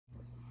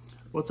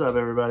What's up,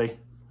 everybody?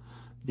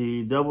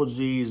 The Double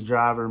G's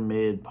Driver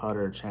Mid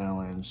Putter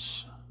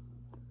Challenge.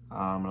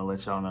 I'm gonna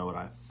let y'all know what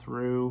I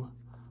threw.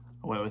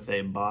 I went with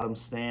a bottom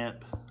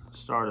stamp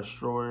Star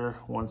Destroyer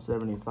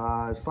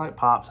 175, slight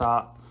pop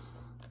top.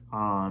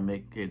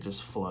 It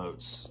just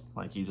floats.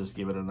 Like, you just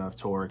give it enough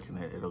torque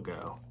and it'll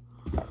go.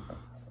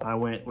 I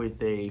went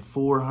with a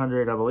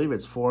 400, I believe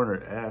it's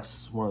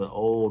 400S, one of the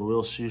old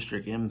Will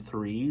Schustrick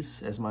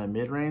M3s as my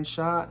mid-range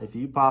shot. If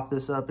you pop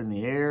this up in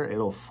the air,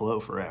 it'll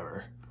float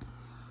forever.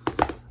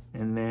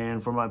 And then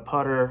for my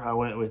putter, I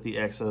went with the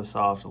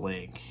ExoSoft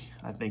Link.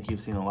 I think you've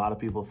seen a lot of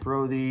people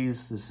throw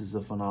these. This is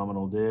a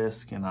phenomenal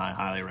disc and I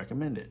highly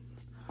recommend it.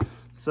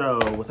 So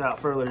without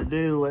further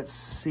ado, let's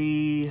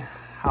see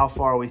how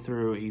far we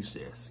threw each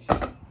disc.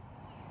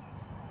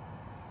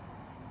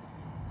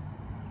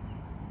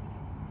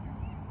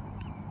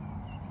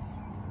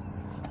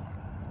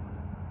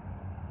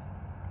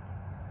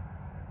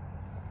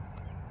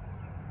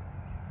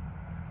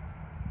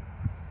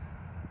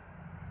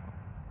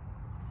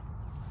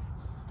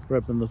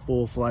 Repping the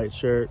full flight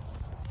shirt.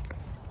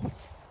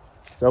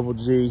 Double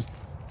G.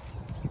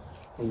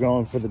 We're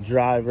going for the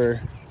driver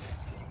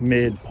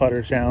mid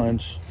putter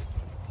challenge.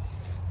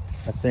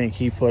 I think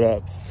he put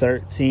up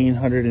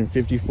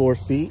 1,354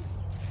 feet,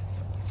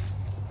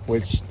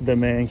 which the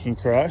man can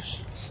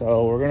crush.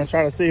 So we're gonna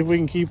try to see if we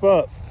can keep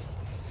up.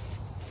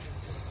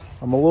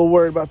 I'm a little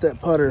worried about that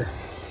putter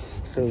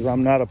because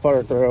I'm not a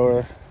putter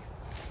thrower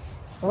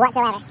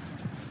whatsoever.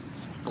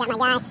 I got my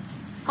guy,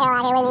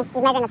 Harold, out here with me.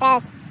 He's measuring the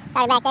throws.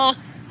 Started back there.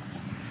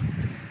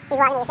 He's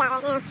walking to the shot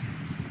right now.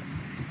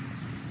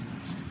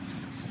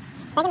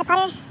 Thinking the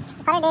putter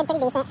did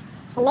pretty decent.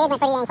 The mid went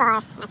pretty dang far. I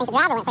think the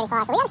driver went pretty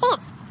far, so we have a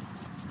chance.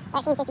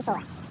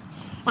 1354.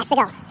 That's the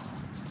goal.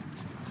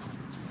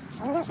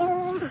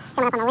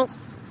 Coming up on the link.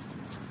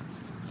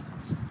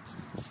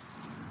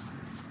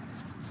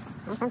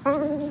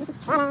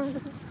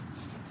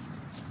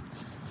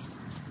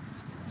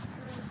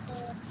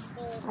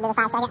 We'll do the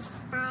 5 seconds.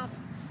 5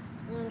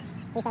 and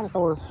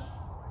 374.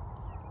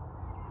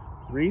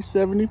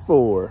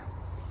 374.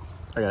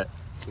 I got it.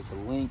 With the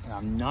link, and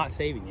I'm not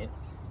saving it.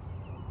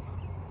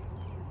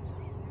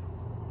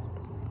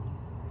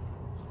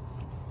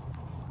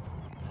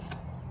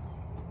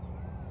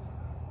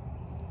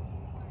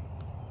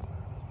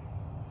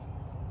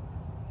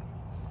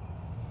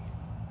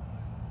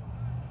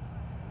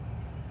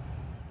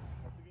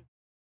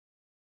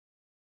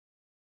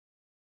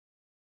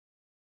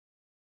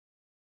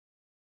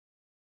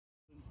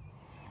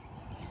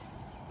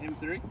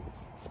 M3.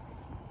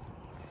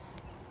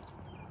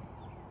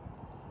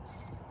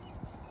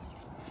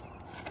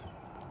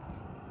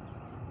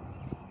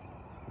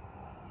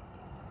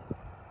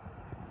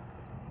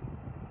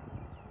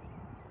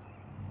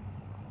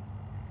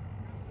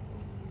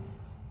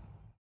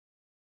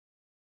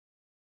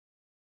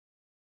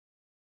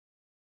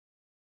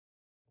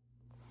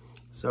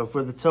 So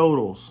for the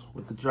totals,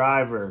 with the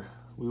driver,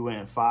 we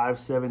went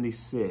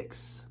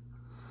 576.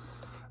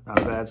 Not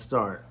a bad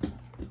start.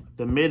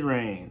 The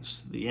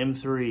mid-range, the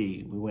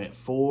M3, we went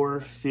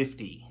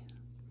 450.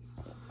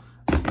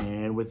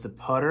 And with the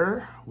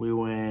putter, we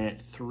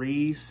went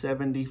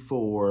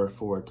 374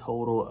 for a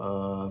total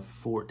of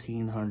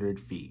 1,400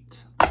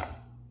 feet.